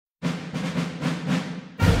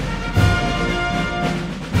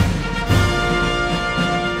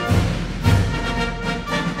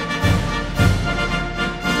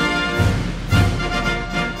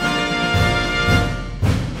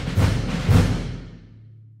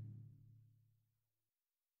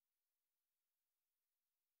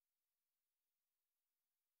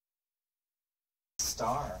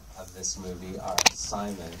Star of this movie are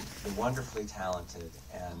Simon, the wonderfully talented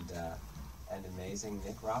and amazing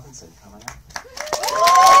Nick Robinson, coming up.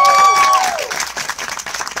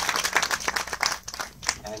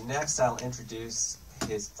 And next I'll introduce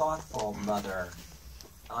his thoughtful mother,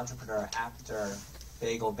 entrepreneur, actor,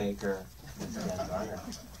 bagel baker, Ms. Garner.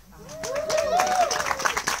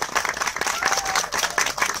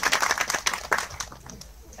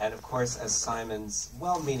 And of course, as Simon's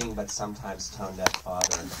well-meaning but sometimes tone-deaf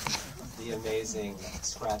father, the amazing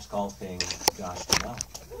scratch golfing Josh Duhamel.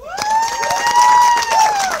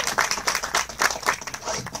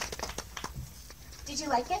 Did you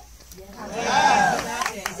like it?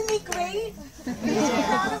 Yeah. Isn't he great?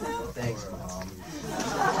 Thanks, Mom.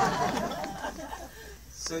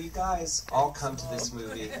 So you guys all come to this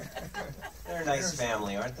movie. They're a nice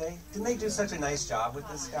family, aren't they? Didn't they do such a nice job with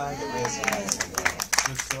this guy? They raised a nice family.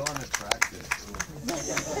 They're so unattractive.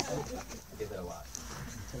 Give it a lot.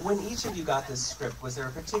 When each of you got this script, was there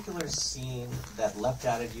a particular scene that leapt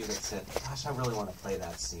out at you that said, "Gosh, I really want to play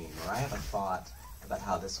that scene," or "I have a thought about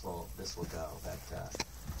how this will go,"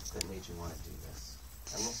 that made you want to do this?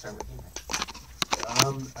 And we'll start with you, Nick.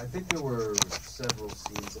 I think there were several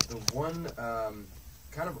scenes. The one,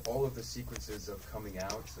 kind of all of the sequences of coming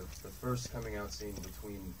out. So the first coming out scene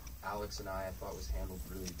between Alex and I thought was handled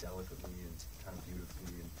really delicately and kind of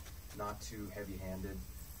beautifully and not too heavy-handed.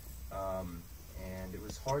 And it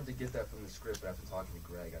was hard to get that from the script, but after talking to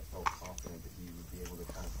Greg, I felt confident that he would be able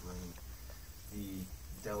to kind of bring the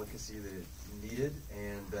delicacy that it needed,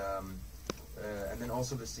 and then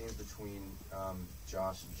also the scenes between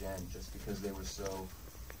Josh and Jen, just because they were so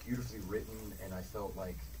beautifully written, and I felt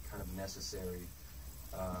like kind of necessary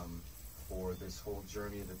for this whole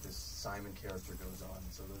journey that this Simon character goes on.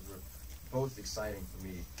 So those were both exciting for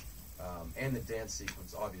me, and the dance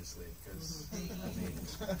sequence, obviously, because I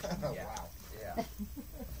mean, yeah, Wow. yeah.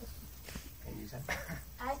 And you said?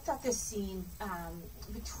 I thought the scene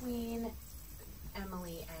between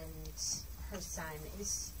Emily and her son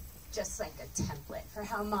is just like a template for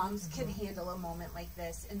how moms can handle a moment like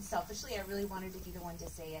this. And selfishly, I really wanted to be the one to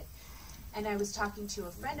say it. And I was talking to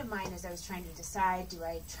a friend of mine as I was trying to decide, do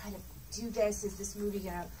I try to do this? Is this movie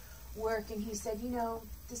going to work? And he said, you know,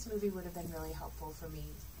 this movie would have been really helpful for me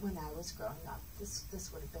when I was growing up. This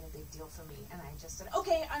would have been a big deal for me. And I just said,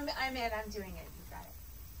 okay, I'm in, I'm doing it. You got it.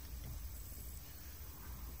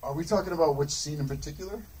 Are we talking about which scene in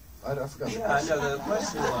particular? I forgot. Yeah, no, the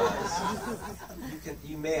question was,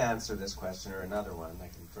 you may answer this question or another one. I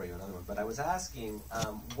can throw you another one. But I was asking,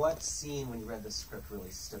 what scene, when you read the script,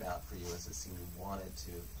 really stood out for you as a scene you wanted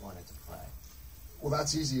to play? Well,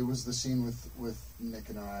 that's easy. It was the scene with Nick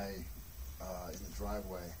and I in the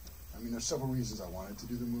driveway. I mean, there's several reasons I wanted to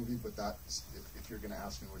do the movie, but that's, if you're going to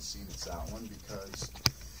ask me which scene, it's that one, because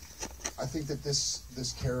I think that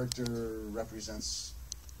this character represents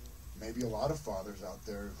maybe a lot of fathers out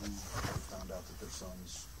there who found out that their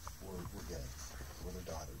sons were gay, or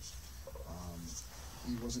their daughters.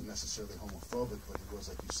 He wasn't necessarily homophobic, but he was,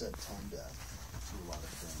 like you said, tone deaf to a lot of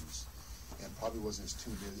things, and probably wasn't as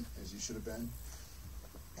tuned in as he should have been,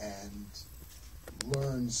 and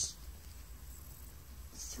learns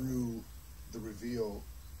through the reveal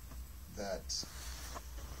that,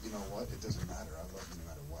 you know what, it doesn't matter, I love you no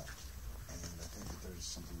matter what. And I think that there's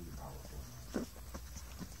something really powerful in that.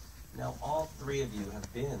 Now, all three of you have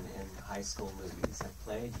been in high school movies, have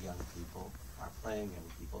played young people, are playing young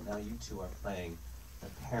people. Now you two are playing the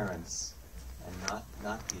parents and not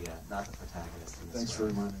the protagonist in this. Thanks for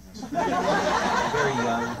reminding us. Very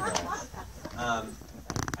young.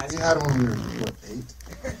 We had one when we were, what, 8?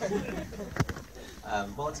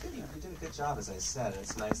 Well, it's good. You did a good job, as I said, and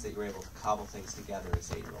it's nice that you were able to cobble things together as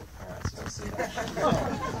 8-year-old parents. You don't see that.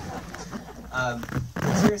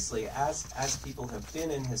 But seriously, as people who have been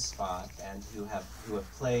in his spot and who have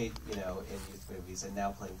played, you know, in youth movies and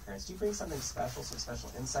now playing parents, do you bring something special, some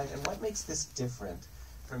special insight? And what makes this different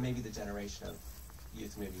from maybe the generation of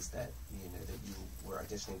youth movies that you were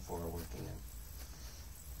auditioning for or working in?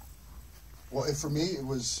 Well, for me, it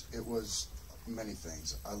was many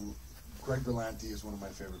things. Greg Berlanti is one of my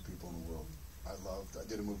favorite people in the world. I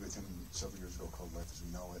did a movie with him several years ago called Life as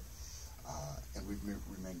We Know It, and we've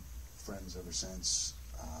remained friends ever since.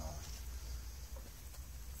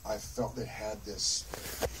 I felt it had this,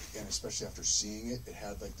 and especially after seeing it, it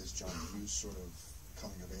had like this John Hughes sort of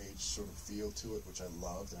coming of age sort of feel to it, which I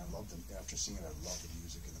loved, and after seeing it, I loved the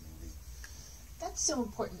music in the movie. That's so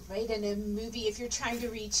important, right? In a movie, if you're trying to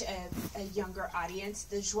reach a younger audience,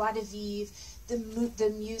 the joie de vivre, the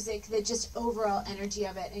music, the just overall energy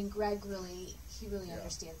of it, and Greg really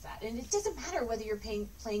understands that. And it doesn't matter whether you're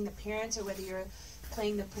playing the parents or whether you're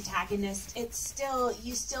playing the protagonist, it's still,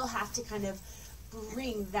 you still have to kind of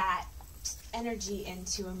bring that energy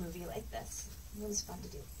into a movie like this. It was fun to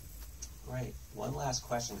do. Right. One last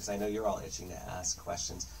question, because I know you're all itching to ask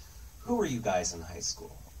questions. Who were you guys in high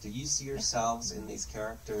school? Do you see yourselves in these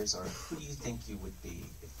characters, or who do you think you would be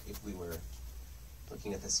if we were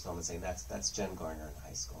looking at this film and saying that's Jen Garner in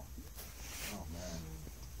high school? Oh man,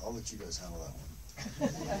 I'll let you guys handle that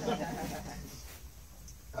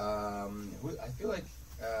one. I feel like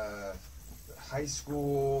high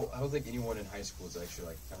school. I don't think anyone in high school is actually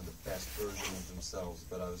like kind of the best version of themselves.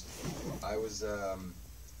 But I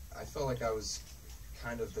felt like I was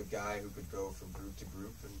kind of the guy who could go from group to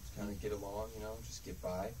group and kind of get along, you know, just get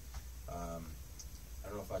by. I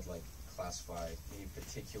don't know if I'd like classify any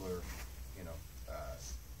particular, you know,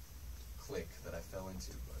 clique that I fell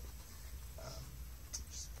into, but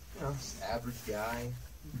just, you know, just average guy.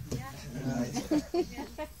 Yeah.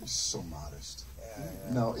 You're so modest.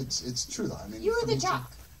 Yeah. No, it's true though. I mean, You were for the me,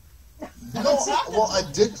 jock. No, well, I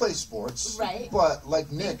did play sports, Right. But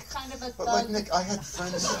like Nick, Kind of a but thug. like Nick, I had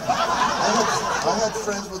friends. I had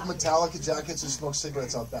friends with Metallica jackets who smoked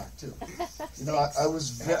cigarettes out back too. You know, I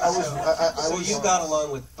was. So you got along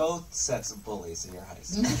with both sets of bullies in your high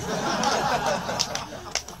school.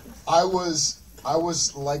 I was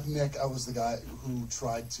like Nick. I was the guy who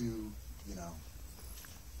tried to, you know,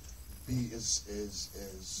 be as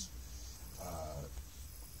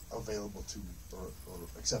available to or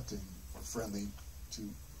accepting or friendly to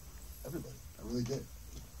everybody. I really did.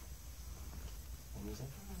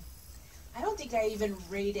 I don't think I even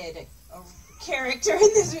rated a character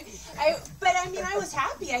in this movie. But I mean, I was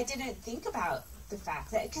happy. I didn't think about the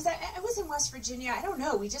fact that, because I was in West Virginia. I don't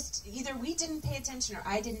know. We just, either we didn't pay attention or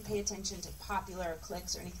I didn't pay attention to popular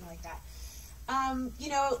cliques or anything like that. You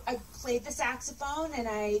know, I played the saxophone and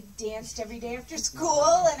I danced every day after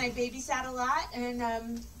school and I babysat a lot, and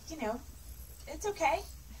you know, it's okay.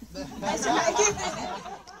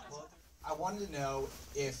 I wanted to know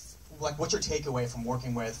if, like, what's your takeaway from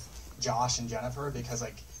working with Josh and Jennifer, because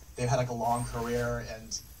like they've had like a long career,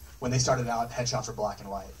 and when they started out, headshots were black and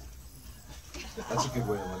white. That's a good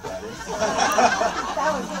way to look at it.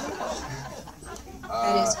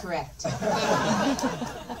 That is correct.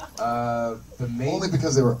 The main Only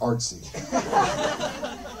because they were artsy.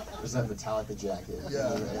 was that Metallica jacket.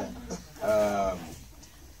 Yeah.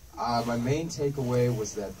 My main takeaway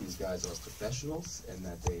was that these guys are professionals and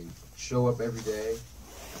that they show up every day.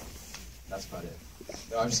 That's about it.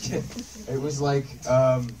 No, I'm just kidding. It was like,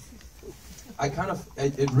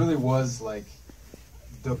 it really was like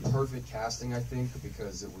the perfect casting, I think,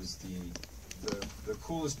 because it was the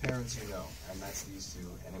coolest parents you know, and that's these two.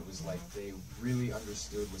 And it was like they really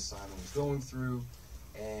understood what Simon was going through,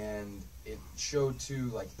 and it showed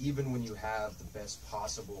too, like, even when you have the best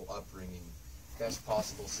possible upbringing, best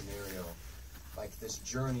possible scenario, like this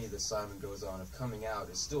journey that Simon goes on of coming out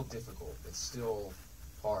is still difficult. It's still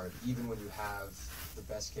hard, even when you have the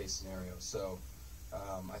best case scenario. So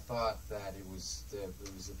I thought that it was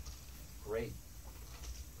great.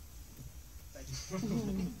 Thank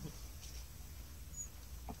you.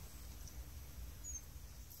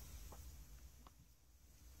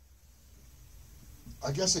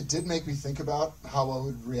 I guess it did make me think about how I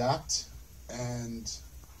would react, and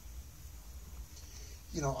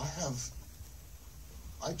you know,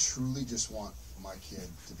 I truly just want my kid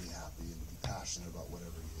to be happy and be passionate about whatever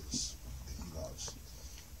it is that he loves.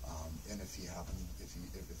 And if he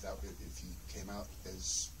came out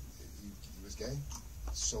as he was gay,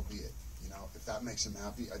 so be it. You know, if that makes him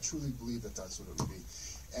happy, I truly believe that that's what it would be.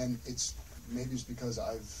 And maybe it's because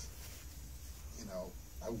I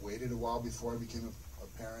waited a while before I became a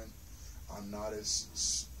parent. I'm not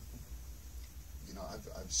as, you know,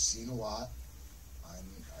 I've seen a lot. I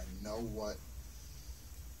know what,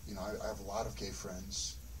 you know, I have a lot of gay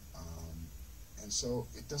friends, and so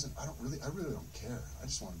it doesn't. I really don't care. I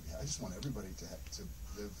just want everybody to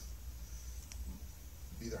live,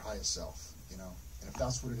 be their highest self, you know. And if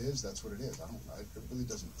that's what it is, that's what it is. It really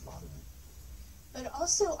doesn't bother me. But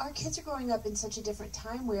also, our kids are growing up in such a different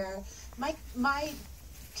time where my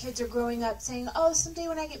kids are growing up saying, "Oh, someday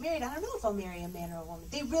when I get married, I don't know if I'll marry a man or a woman."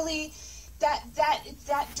 They really,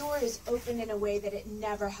 that door is open in a way that it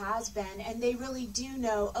never has been, and they really do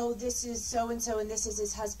know, oh, this is so and so, and this is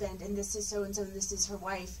his husband, and this is so and so, and this is her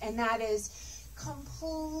wife, and that is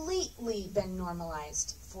completely been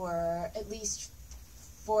normalized for, at least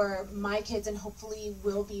for my kids, and hopefully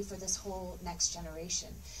will be for this whole next generation.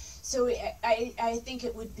 So I think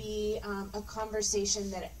it would be a conversation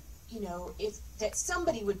that, if that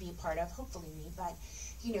somebody would be a part of, hopefully me, but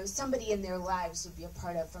somebody in their lives would be a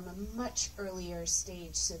part of from a much earlier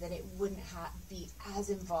stage, so that it wouldn't be as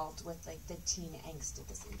involved with like the teen angst at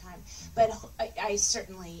the same time. But I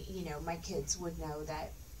certainly, my kids would know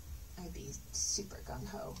that I'd be super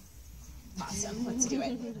gung-ho. Awesome, let's do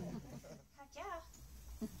it. Heck yeah.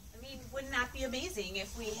 I mean, wouldn't that be amazing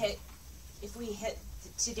if we hit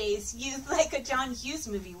today's youth like a John Hughes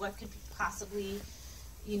movie? What could possibly,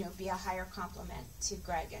 be a higher compliment to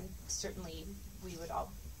Greg? And certainly we would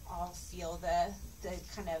all feel the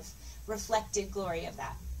kind of reflected glory of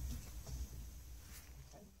that.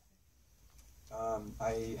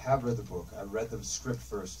 I have read the book. I read the script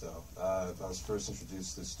first, though. I was first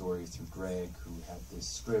introduced to the story through Greg, who had this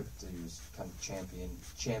script that he was kind of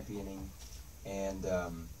championing, and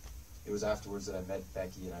it was afterwards that I met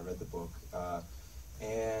Becky and I read the book.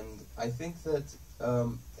 And I think that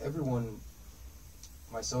everyone,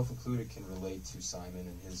 myself included, can relate to Simon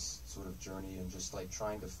and his sort of journey and just like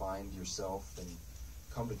trying to find yourself and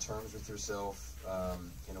come to terms with yourself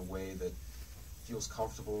in a way that feels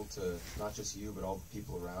comfortable to not just you but all the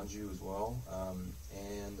people around you as well.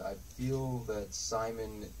 And I feel that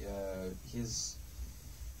Simon, his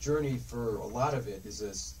journey for a lot of it is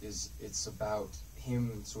it's about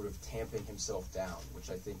him sort of tamping himself down, which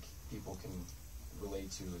I think people can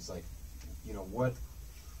relate to. Is like,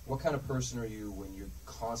 what kind of person are you when you're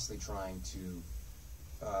constantly trying to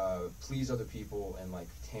please other people and like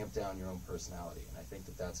tamp down your own personality? And I think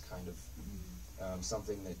that that's kind of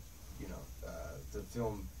something that the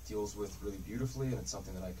film deals with really beautifully, and it's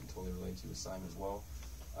something that I can totally relate to with Simon as well.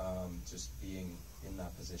 Just being in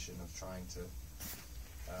that position of trying to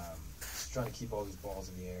keep all these balls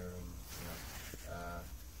in the air and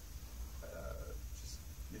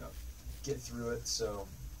get through it. So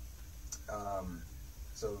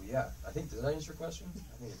yeah, I think, does that answer your question?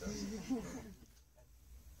 I think it does.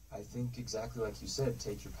 I think exactly like you said,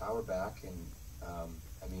 take your power back, and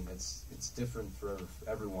I mean, it's different for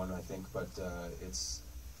everyone, I think, but it's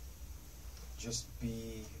just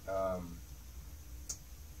be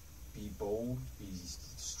bold, be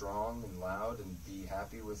strong and loud, and be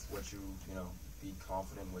happy with what be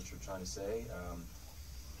confident in what you're trying to say,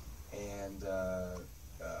 and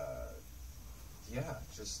yeah,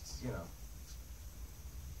 just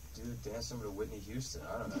do a dance number to Whitney Houston.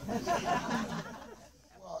 I don't know.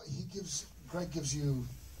 Well, Greg gives you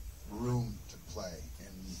room to play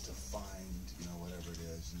and to find, whatever it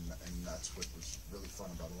is, and that's what was really fun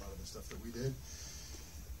about a lot of the stuff that we did.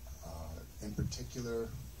 In particular,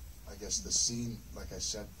 I guess the scene, like I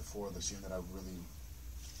said before, the scene that I really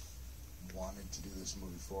wanted to do this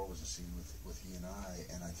movie for was a scene with he and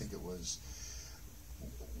I, and I think it was,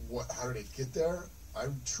 how did it get there? I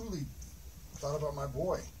truly thought about my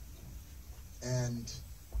boy, and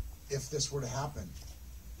if this were to happen,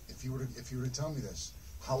 if you were to tell me this,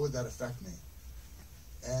 how would that affect me?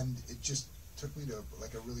 And it just took me to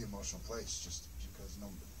like a really emotional place, just because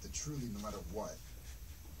truly, no matter what,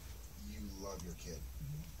 you love your kid,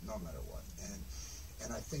 no matter what,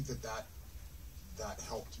 and I think that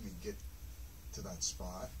helped me get to that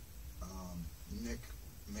spot. Nick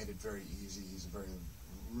made it very easy. He's a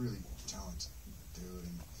really talented dude,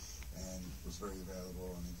 and was very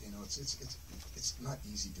available. And it's not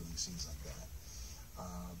easy doing scenes like that.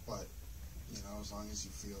 But as long as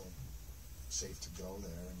you feel safe to go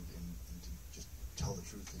there and to just tell the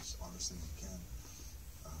truth as honestly as you can,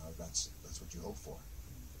 that's what you hope for.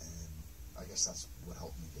 And I guess that's what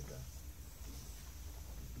helped me get there.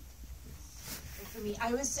 For me,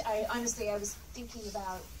 I was thinking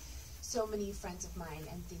about so many friends of mine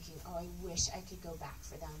and thinking, oh, I wish I could go back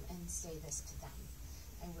for them and say this to them.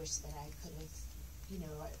 I wish that I could have,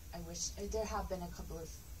 I wish there have been a couple of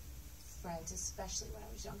friends, especially when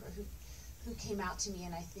I was younger, who came out to me,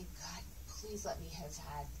 and I think, God, please let me have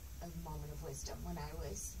had a moment of wisdom when I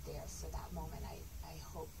was there for that moment. I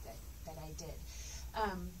hope that I did.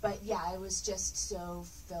 But yeah, I was just so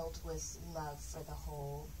filled with love for the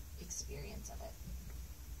whole experience of it.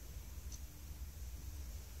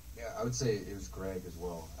 Yeah, I would say it was Greg as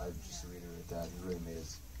well. I would just reiterate that. He really made a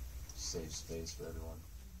safe space for everyone.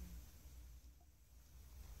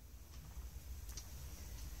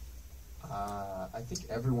 I think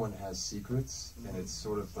everyone has secrets, and it's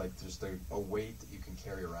sort of like just a weight that you can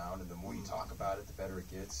carry around, and the more you talk about it, the better it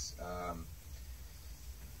gets.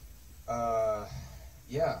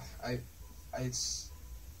 Yeah, it's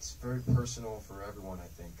very personal for everyone. I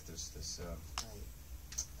think there's this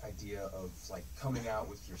idea of like coming out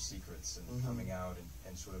with your secrets and coming out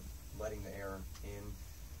and sort of letting the air in.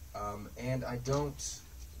 And I don't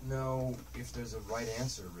know if there's a right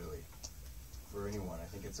answer really for anyone. I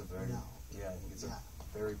think it's a very, No. I think it's Yeah.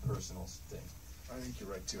 a very personal thing. I think you're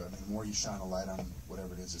right too. I mean, the more you shine a light on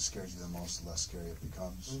whatever it is that scares you the most, the less scary it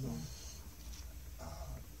becomes.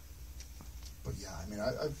 But yeah, I mean,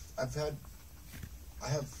 I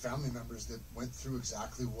have family members that went through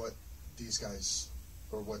exactly what these guys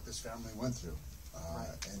or what this family went through,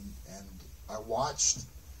 and I watched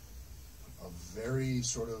a very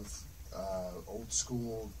sort of old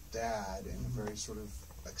school dad and a very sort of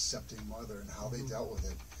accepting mother and how they dealt with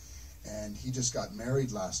it. And he just got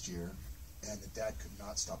married last year, and the dad could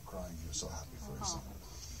not stop crying. He was so happy for his son.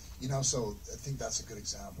 You know, so I think that's a good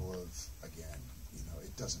example of, again, you know,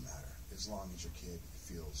 it doesn't matter. As long as your kid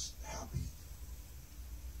feels happy,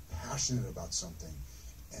 passionate about something,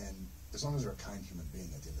 and as long as they're a kind human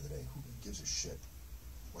being at the end of the day, who gives a shit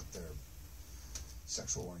what their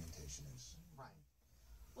sexual orientation is? Right.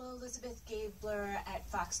 Well, Elizabeth Gabler at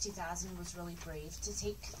Fox 2000 was really brave to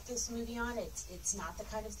take this movie on. It's not the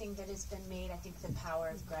kind of thing that has been made. I think the power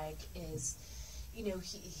of Greg is, you know,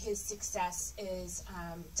 his success is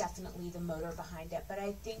definitely the motor behind it. But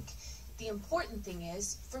I think the important thing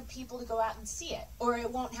is for people to go out and see it, or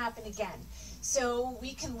it won't happen again. So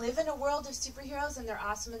we can live in a world of superheroes, and they're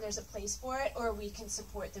awesome, and there's a place for it, or we can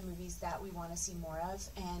support the movies that we want to see more of.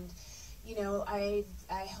 And you know, I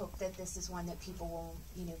hope that this is one that people will,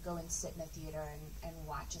 you know, go and sit in a theater and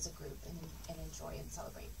watch as a group and enjoy and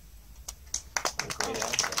celebrate. Great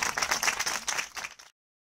answer.